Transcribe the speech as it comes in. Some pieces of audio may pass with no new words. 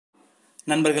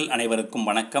நண்பர்கள் அனைவருக்கும்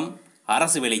வணக்கம்.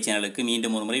 அரசு வேலை சேனலுக்கு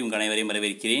மீண்டும் ஒரு முறை உங்கள் அனைவரையும்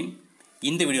வரவேற்கிறேன்.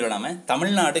 இந்த வீடியோவில் நாம்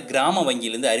தமிழ்நாடு கிராம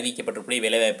வங்கியிலிருந்து அறிவிக்கப்பட்டிருக்கிற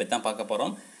வேலைவாய்ப்பை தான் பார்க்க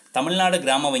போகிறோம். தமிழ்நாடு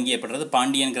கிராம வங்கி ஏற்படுறது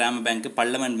பாண்டியன் கிராம பேங்க்,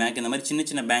 பல்லவன் பேங்க், இந்த மாதிரி சின்ன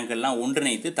சின்ன பேங்க்கெல்லாம்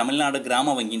ஒன்றிணைத்து தமிழ்நாடு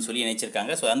கிராம வங்கின்னு சொல்லி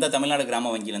இணைச்சிருக்காங்க. ஸோ அந்த தமிழ்நாடு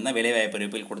கிராம வங்கியிலிருந்து தான் வேலைவாய்ப்பு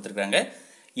அறிவிப்பில் கொடுத்துருக்காங்க.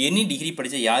 எனி டிகிரி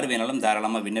படித்த யார் வேணாலும்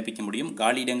தாராளமாக விண்ணப்பிக்க முடியும்.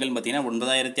 காலி இடங்கள் பார்த்திங்கன்னா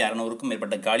 9600க்கும்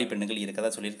மேற்பட்ட காலி பெண்கள்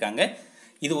இருக்கதா சொல்லியிருக்காங்க.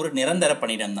 இது ஒரு நிரந்தர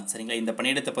பணியிடம் தான், சரிங்களா? இந்த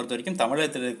பணியிடத்தை பொறுத்த வரைக்கும்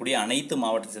தமிழகத்தில் இருக்கக்கூடிய அனைத்து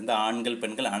மாவட்டத்தை சேர்ந்த ஆண்கள்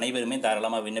பெண்கள் அனைவருமே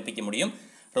தாராளமாக விண்ணப்பிக்க முடியும்.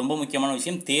 ரொம்ப முக்கியமான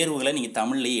விஷயம், தேர்வுகளை நீங்கள்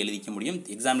தமிழ்லேயே எழுதிக்க முடியும்.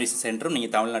 எக்ஸாமினேஷன் சென்டரும்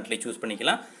நீங்கள் தமிழ்நாட்டிலே சூஸ்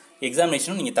பண்ணிக்கலாம்,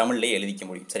 எக்ஸாமினேஷனும் நீங்கள் தமிழ்லேயே எழுதிக்க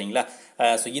முடியும், சரிங்களா?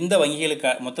 ஸோ இந்த வங்கிகளுக்கு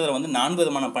மொத்தத்தில் வந்து 4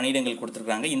 விதமான பணியிடங்கள்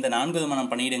கொடுத்துருக்காங்க. இந்த 4 விதமான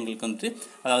பணியிடங்களுக்கு வந்து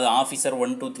அதாவது ஆஃபீஸர்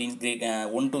 1 2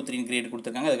 3 கிரேட்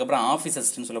கொடுத்துருக்காங்க. அதுக்கப்புறம் ஆஃபீஸ்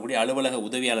அசிஸ்டன்ட் சொல்லக்கூடிய அலுவலக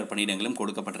உதவியாளர் பணியிடங்களும்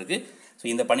கொடுக்கப்பட்டிருக்கு. ஸோ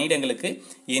இந்த பணியிடங்களுக்கு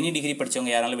எனி டிகிரி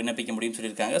படித்தவங்க யாராலும் விண்ணப்பிக்க முடியும்னு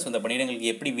சொல்லியிருக்காங்க. ஸோ இந்த பணியிடங்களுக்கு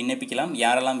எப்படி விண்ணப்பிக்கலாம்,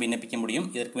 யாரெல்லாம் விண்ணப்பிக்க முடியும்,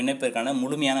 இதற்கு விண்ணப்பிற்கான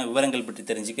முழுமையான விவரங்கள் பற்றி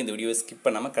தெரிஞ்சுக்க இந்த வீடியோவை ஸ்கிப்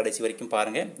பண்ணாமல் கடைசி வரைக்கும்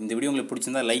பாருங்கள். இந்த வீடியோ உங்களுக்கு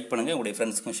பிடிச்சிருந்தால் லைக் பண்ணுங்கள், உங்களுடைய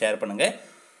ஃப்ரெண்ட்ஸுக்கும் ஷேர் பண்ணுங்கள்.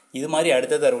 இது மாதிரி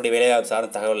அடுத்தது அவருடைய வேலைவாய்ப்பு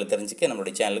சார்ந்த தகவலை தெரிஞ்சுக்க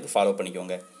நம்மளுடைய சேனலுக்கு ஃபாலோ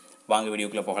பண்ணிக்கோங்க. வாங்க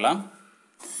வீடியோக்குள்ளே போகலாம்.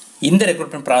 இந்த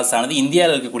ரெக்ரூட்மெண்ட் ப்ராசஸ் ஆனது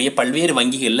இந்தியாவில் இருக்கக்கூடிய பல்வேறு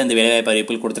வங்கிகளில் இந்த வேலைவாய்ப்பு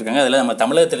அறிவிப்புகள் கொடுத்துருக்காங்க. அதில் நம்ம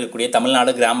தமிழகத்தில் இருக்கக்கூடிய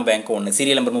தமிழ்நாடு கிராம பேங்க் ஒன்று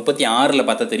சீரியல் நம்பர் 36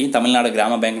 பார்த்தா தெரியும், தமிழ்நாடு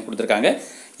கிராம பேங்க் கொடுத்துருக்காங்க.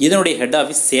 இதனுடைய ஹெட்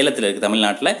ஆஃபீஸ் சேலத்தில் இருக்குது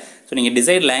தமிழ்நாட்டில். ஸோ நீங்கள்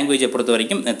டிசைட் லாங்குவேஜை பொறுத்த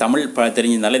வரைக்கும் தமிழ்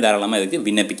தெரிஞ்சிருந்தாலே தாராளமாக இதுக்கு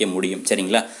விண்ணப்பிக்க முடியும்,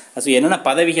 சரிங்களா? ஸோ என்னென்ன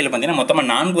பதவிகள் பார்த்தீங்கன்னா மொத்தமாக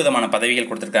 4 விதமான பதவிகள்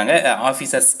கொடுத்துருக்காங்க.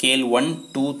 ஆஃபீஸர் ஸ்கேல் 1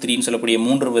 2 3 சொல்லக்கூடிய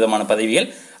 3 விதமான பதவிகள்.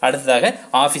 அடுத்ததாக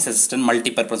ஆஃபீஸ் அசிஸ்டன்ட்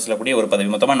மல்டி பர்பஸ் சொல்லக்கூடிய ஒரு பதவி.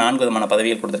 மொத்தமாக 4 விதமான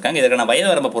பதவிகள் கொடுத்துருக்காங்க. இதற்கான வயது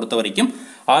வரம்பை பொறுத்த வரைக்கும்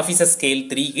ஆஃபீஸர் ஸ்கேல்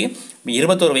 3க்கு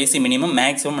 21 வயசு மினிமம்,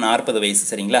 மேக்ஸிமம் 40 வயசு,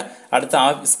 சரிங்களா? அடுத்த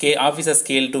ஆஃபீஸர்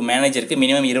ஸ்கேல் 2 மேனேஜருக்கு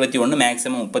மினிமம் 21,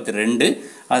 மேக்ஸிமம் 32.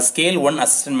 ஸ்கேல் 1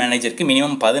 அசிஸ்டன்ட் மேனேஜருக்கு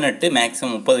மினிமம் 18,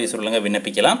 மேக்ஸிமம் 30 வயசு உள்ளவங்க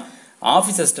விண்ணப்பிக்கலாம்.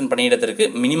 ஆஃபீஸ் அசிஸ்டன்ட் பணியிடத்திற்கு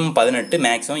மினிமம் 18,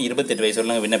 மேக்ஸிமம் 28 வயசு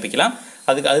உள்ளவங்க விண்ணப்பிக்கலாம்.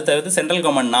 அது தவிர்த்து சென்ட்ரல்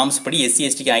கவர்மெண்ட் நாம்ஸ் படி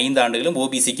SC STக்கு 5 ஆண்டுகளும்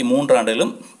OBCக்கு 3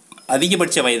 ஆண்டுகளும்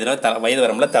அதிகபட்ச வயது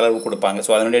வரம்பில் தளர்வு கொடுப்பாங்க.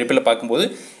 ஸோ அதனுடைய அடிப்படையில் பார்க்கும்போது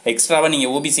எக்ஸ்ட்ராவாக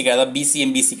நீங்கள் ஓபிசிக்கு அதாவது BC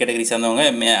MBC கேட்டகரி சேர்ந்தவங்க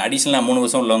அடிஷனலாக 3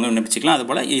 வருஷம் உள்ளவங்க விண்ணப்பிச்சிக்கலாம்.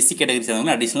 அதுபோல் SC கேட்டகரி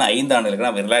சேர்ந்தவங்க அடிஷனலாக 5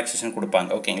 ஆண்டுகளுக்கு ரிலாக்ஸேஷன்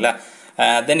கொடுப்பாங்க, ஓகேங்களா?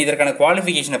 தென் இதற்கான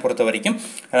குவாலிஃபிகேஷனை பொறுத்த வரைக்கும்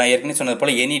ஏற்கனவே சொன்னது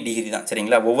போல் எனி டிகிரி தான்,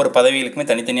 சரிங்களா? ஒவ்வொரு பதவிகளுக்குமே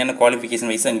தனித்தனியான குவாலிஃபிகேஷன்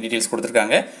வைஸ் அங்கே டீட்டெயில்ஸ்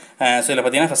கொடுத்துருக்காங்க. ஸோ இதில்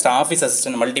பார்த்தீங்கன்னா first office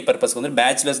assistant multi purpose வந்து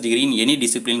bachelors degree in any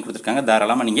discipline கொடுத்துருக்காங்க.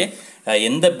 தாராளமாக நீங்கள்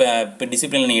எந்த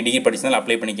டிசிப்ளினில் நீங்கள் டிகிரி படிச்சிருந்தாலும்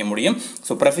அப்ளை பண்ணிக்க முடியும்.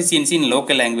 ஸோ ப்ரொஃபிஷியன்சி இன்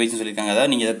லோக்கல் லாங்குவேஜ்னு சொல்லியிருக்காங்க.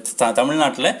 அதாவது நீங்கள்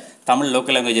தமிழ்நாட்டில் தமிழ்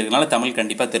லோக்கல் லாங்குவேஜ் இருக்கனால தமிழ்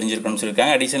கண்டிப்பாக தெரிஞ்சிருக்கணும்னு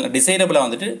சொல்லியிருக்காங்க. டிசைரபிளாக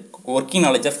வந்துட்டு ஒர்க்கிங்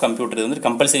நாலேஜ் ஆஃப் கம்ப்யூட்டர் வந்து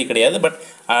கம்பல்சரி கிடையாது, பட்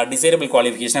டிசைரபிள்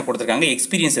குவாலிஃபிகேஷனாக கொடுத்துருக்காங்க.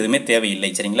 எக்ஸ்பீரியன்ஸ் எதுவுமே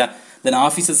தேவையில்லை, சரிங்களா? தென்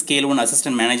ஆஃபீஸர் ஸ்கேல் 1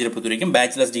 அசிஸ்டன்ட் மேனேஜரை பொறுத்த வரைக்கும்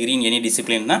bachelors degree in any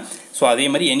discipline தான். ஸோ அதே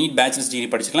மாதிரி எனி பேச்சுலர்ஸ் டிகிரி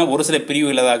படிச்சிக்கலாம். ஒரு சில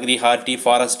பிரிவுகள் agri, hearty,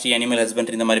 forestry, animal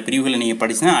husbandry இந்த மாதிரி பிரிவுகளை நீங்கள்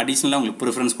படிச்சுன்னா அடிஷனலாக உங்களுக்கு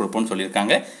ப்ரிஃபரன்ஸ் கொடுப்போம்னு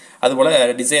சொல்லியிருக்காங்க. அதுபோல்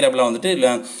டிசைரபிளாக வந்துட்டு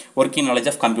ஒர்க்கிங் நாலேஜ்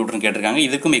ஆஃப் கம்ப்யூட்டர்னு கேட்டிருக்காங்க.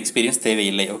 இதுக்கும் எக்ஸ்பீரியன்ஸ்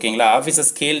தேவையில்லை, ஓகேங்களா? ஆஃபீஸர்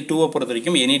ஸ்கேல் 2 பொறுத்த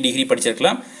வரைக்கும் any degree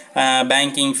படிச்சிருக்கலாம்.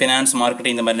 Banking, finance,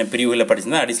 marketing இந்த மாதிரி பிரிவுகளில்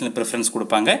படிச்சிருந்தால் அடிஷனல் ப்ரிஃபரன்ஸ்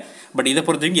கொடுப்பாங்க. பட் இதை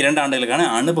பொறுத்த வரைக்கும் 2 ஆண்டுகளுக்கான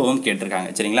அனுபவம் கேட்டிருக்காங்க,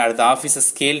 சரிங்களா? அடுத்த ஆஃபீஸர்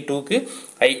ஸ்கேல் 2க்கு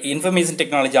இன்ஃபர்மேஷன்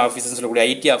டெக்னாலஜி ஆஃபீஸர்னு சொல்லக்கூடிய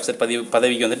IT ஆஃபீஸர்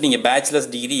பதவிக்கு வந்துட்டு நீங்கள் bachelors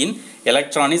degree in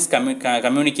electronics,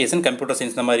 communication, computer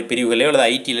science இந்த மாதிரி பிரிவுகளே அல்லது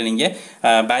ITயில் நீங்கள்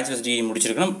பேச்சுலர்ஸ் டிகிரி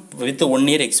முடிச்சிருக்கணும், வித் 1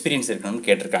 இயர் எக்ஸ்பீரியன்ஸ் இருக்கணும்னு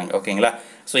கேட்டிருக்காங்க, ஓகேங்களா?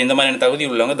 ஸோ இந்த மாதிரியான தகுதி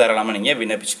உள்ளவங்க தாராளமாக நீங்கள்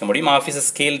விண்ணப்பிச்சிக்க முடியும். ஆஃபீஸர்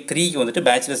ஸ்கேல் 3க்கு வந்துட்டு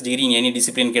bachelors degree in any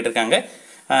discipline கேட்டிருக்காங்க.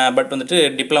 பட் வந்துட்டு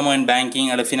டிப்ளமோ இன் பேங்கிங்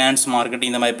அல்லது ஃபினான்ஸ்,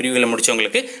 மார்க்கெட்டிங் இந்த மாதிரி பிரிவுகளை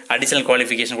முடிச்சவங்களுக்கு அடிஷனல்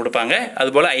குவாலிஃபிகேஷன் கொடுப்பாங்க.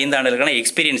 அதுபோல் 5 ஆண்டுகளுக்கான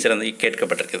எக்ஸ்பீரியன்ஸ் இருந்து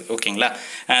கேட்கப்பட்டிருக்குது, ஓகேங்களா?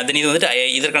 தென் இது வந்துட்டு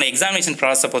இதற்கான எக்ஸாமினேஷன்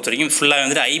ப்ராசஸை பொறுத்த வரைக்கும் ஃபுல்லாக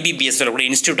வந்துட்டு IBPS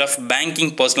சொல்லக்கூடிய institute of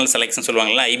banking personal selection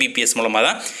சொல்லுவாங்களா, IBPS மூலமாக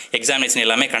தான் எக்ஸாமினேஷன்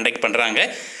எல்லாமே கண்டக்ட் பண்ணுறாங்க.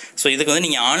 ஸோ இதுக்கு வந்து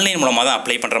நீங்கள் ஆன்லைன் மூலமாக தான்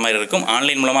அப்ளை பண்ணுற மாதிரி இருக்கும்.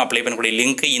 ஆன்லைன் மூலமாக அப்ளை பண்ணக்கூடிய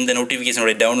லிங்க், இந்த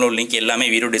நோட்டிஃபிகேஷனுடைய டவுன்லோட் லிங்க் எல்லாமே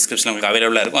வீடியோ டிஸ்கிரிப்ஷன் உங்களுக்கு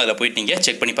அவைலபிளாக இருக்கும். அதில் போய்ட்டு நீங்கள்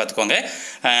செக் பண்ணி பார்த்துக்கோங்க.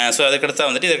 ஸோ அதுக்கடுத்து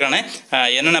வந்துட்டு இதற்கான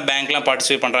என்னென்ன பேங்க்லாம்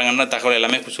பார்ட்டிசிபேட் பண்ணுறாங்கன்னு தகவல்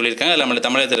எல்லாமே சொல்லியிருக்காங்க. அதில் நம்ம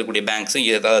தமிழகத்தில் இருக்கக்கூடிய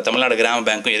பேங்க்ஸும் தமிழ்நாடு கிராம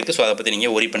பேங்க்கும் இருக்குது. ஸோ அதை பற்றி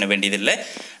நீங்கள் ஒரி பண்ண வேண்டியதில்லை.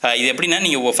 இது எப்படின்னா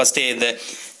நீங்கள் ஃபஸ்ட்டு இந்த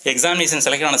எக்ஸாமினேஷன்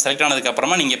செலக்ட்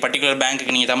ஆனதுக்கப்புறமா நீங்கள் பர்டிகுலர்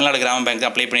பேங்க்கு நீங்கள் தமிழ்நாடு கிராம பேங்க்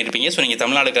அப்ளை பண்ணியிருப்பீங்க. ஸோ நீங்கள்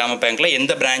தமிழ்நாடு கிராம பேங்க்கில்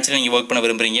எந்த பிரான்ச்சில் நீங்கள் ஒர்க் பண்ண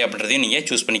விரும்புறீங்க அப்படின்றதையும் நீங்கள்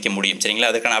சூஸ் பண்ணிக்க முடியும்,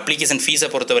 சரிங்களா? அதுக்கான அப்ளிகேஷன் ஃபீஸை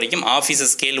பொறுத்த வரைக்கும்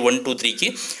ஆஃபீஸர் ஸ்கேல் 1 2 3க்கு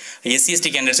SC ST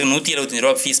கேண்டிடேட்ஸ்க்கு 175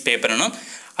 ரூபா ஃபீஸ் பே பண்ணணும்.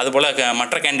 அதுபோல்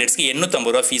மற்ற கேண்டிடேட்ஸ்க்கு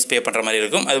 850 ரூபா ஃபீஸ் பே பண்ணுற மாதிரி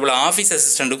இருக்கும். அதுபோல் ஆஃபீஸ்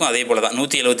அசிஸ்டண்ட்டுக்கும் அதே போல் தான்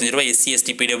 175 ரூபா SC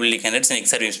ST PWD candidates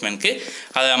X சர்வீஸ்மேனுக்கு.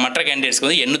 அது மற்ற கேண்டிடேட்ஸ்க்கு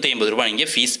வந்து 850 ரூபா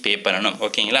நீங்கள் ஃபீஸ் பே பண்ணணும்,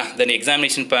 ஓகேங்களா? தென்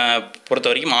எக்ஸாமினேஷன் பொறுத்த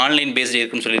வரைக்கும் ஆன்லைன் பேஸ்டு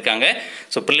இருக்குன்னு சொல்லியிருக்காங்க.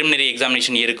 ஸோ ப்ரிலிமினரி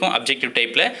எக்ஸாமினேஷன் இருக்கும் அப்ஜெக்டிவ்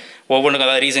டைப்பில். ஒவ்வொன்றுக்கும்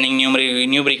அதாவது ரீசனிங்,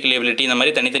 நியூமரிக்கல் எபிலிட்டி இந்த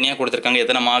மாதிரி தனித்தனியாக கொடுத்துருக்காங்க.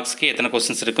 எத்தனை மார்க்ஸ்க்கு எத்தனை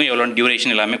கொஸ்டின்ஸ் இருக்கும், எவ்வளோ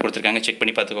டியூரேஷன் எல்லாமே கொடுத்துருக்காங்க, செக்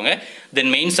பண்ணி பார்த்துக்கோங்க.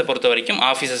 தென் மெயின்ஸை பொறுத்த வரைக்கும்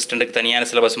ஆஃபீஸ் அசிஸ்டண்ட்டுக்கு தனியான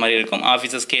சிலபஸ் மாதிரி இருக்கும்.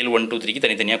 ஆஃபீஸர் ஸ்கேல் 1 2 3க்கு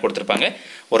தனித்தனியாக கொடுத்துருப்பாங்க.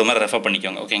 ஒரு முறை ரெஃபர்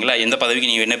பண்ணிக்கோங்க. ஓகேங்களா? எந்த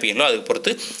பதவிக்கு நீங்கள் விண்ணப்பிக்கிறீங்களோ அதுக்கு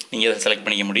பொறுத்து நீங்கள் அதை செலக்ட்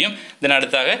பண்ணிக்க முடியும். தென்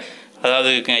அடுத்தாக அதாவது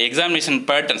எக்ஸாமினேஷன்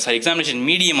பேட்டர்ன் எக்ஸாமினேஷன்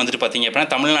மீடியம் வந்துட்டு பார்த்தீங்க அப்படின்னா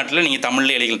தமிழ்நாட்டில் நீங்கள்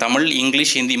தமிழில் எழுதிக்கலாம். Tamil,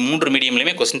 English, Hindi 3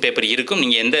 மீடியம்லையுமே question paper இருக்கும்.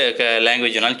 நீங்கள் எந்த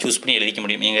லாங்குவேஜ் வேணாலும் சூஸ் பண்ணி எழுதிக்க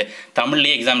முடியும். நீங்கள்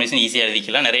தமிழ்லேயே எக்ஸாமினேஷன் ஈஸியாக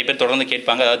எழுதிக்கலாம். நிறைய பேர் தொடர்ந்து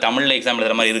கேட்பாங்க, அதாவது தமிழில் எக்ஸாம்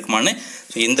எழுதுகிற மாதிரி இருக்குமான்னு.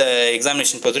 ஸோ இந்த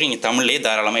எக்ஸாமினேஷன் பொறுத்தவரை நீங்கள் தமிழ்லேயே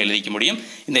தாராளமாக எழுதிக்க முடியும்.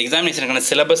 இந்த எக்ஸாமினேஷனுக்கான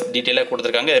சிலபஸ் டீட்டெயிலாக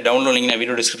கொடுத்துருக்காங்க. டவுன்லோட் லிங்க் நான்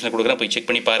வீடியோ டிஸ்கிரிப்ஷனில் கொடுக்குறேன், போய் செக்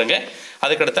பண்ணி பாருங்கள்.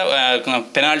 அதுக்கடுத்த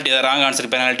பெனால்ட்டி, ராங்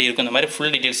ஆன்சருக்கு பெனால்ட்டி இருக்கும், இந்த மாதிரி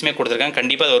ஃபுல் டீட்டெயில்ஸுமே கொடுத்துருக்காங்க.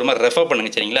 கண்டிப்பாக அது ஒரு மாதிரி ரெஃபர்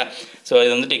பண்ணுங்கள். சரிங்களா? ஸோ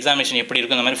இது வந்துட்டு எக்ஸாமினேஷன் எப்படி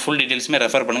இருக்கும், இந்த மாதிரி ஃபுல் டீட்டெயில்ஸுமே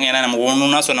ரெஃபர் பண்ணுங்கள். ஏன்னா நம்ம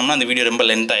ஒன்றுனா சொன்னோம்னா அந்த வீடியோ ரொம்ப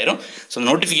லென்த் ஆயிரும். ஸோ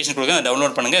நோட்டிஃபிகேஷன் கொடுங்க, அதை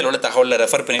டவுன்லோட் பண்ணுங்கள். இதோட தகவலில்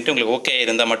ரெஃபர் பண்ணிவிட்டு உங்களுக்கு ஓகே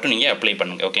இருந்தால் மட்டும் நீங்கள் அப்ளை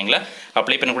பண்ணுங்கள். ஓகேங்களா?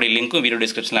 அப்ளை பண்ணக்கூடிய லிங்க்கும் வீடியோ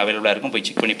டிஸ்கிரிப்ஷனில் அவைலபிளாக இருக்கும், போய்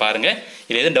செக் பண்ணி பாருங்கள்.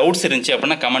 இதில் எதுவும் டவுட்ஸ் இருந்துச்சு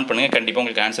அப்படின்னா கமெண்ட் பண்ணுங்கள், கண்டிப்பாக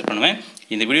உங்களுக்கு ஆன்சர் பண்ணுவேன்.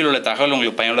 இந்த வீடியோவில் உள்ள தகவல்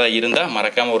உங்களுக்கு பயனுள்ளதாக இருந்தால்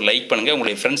மறக்காமல் ஒரு லைக் பண்ணுங்கள்,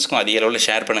 உங்களுடைய ஃப்ரெண்ட்ஸ்க்கும் அதிக அளவில்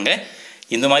ஷேர் பண்ணுங்கள்.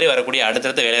 இந்த மாதிரி வரக்கூடிய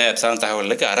அடுத்தடுத்த வேலைவாய்ப்பு சார்ந்த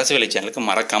தகவலுக்கு அரசு வேலை சேனலுக்கு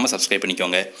மறக்காமல் சப்ஸ்கிரைப்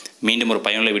பண்ணிக்கோங்க. மீண்டும் ஒரு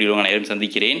பயனுள்ள வீடியோவில் நான்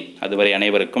சந்திக்கிறேன். அதுவரை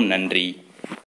அனைவருக்கும் நன்றி.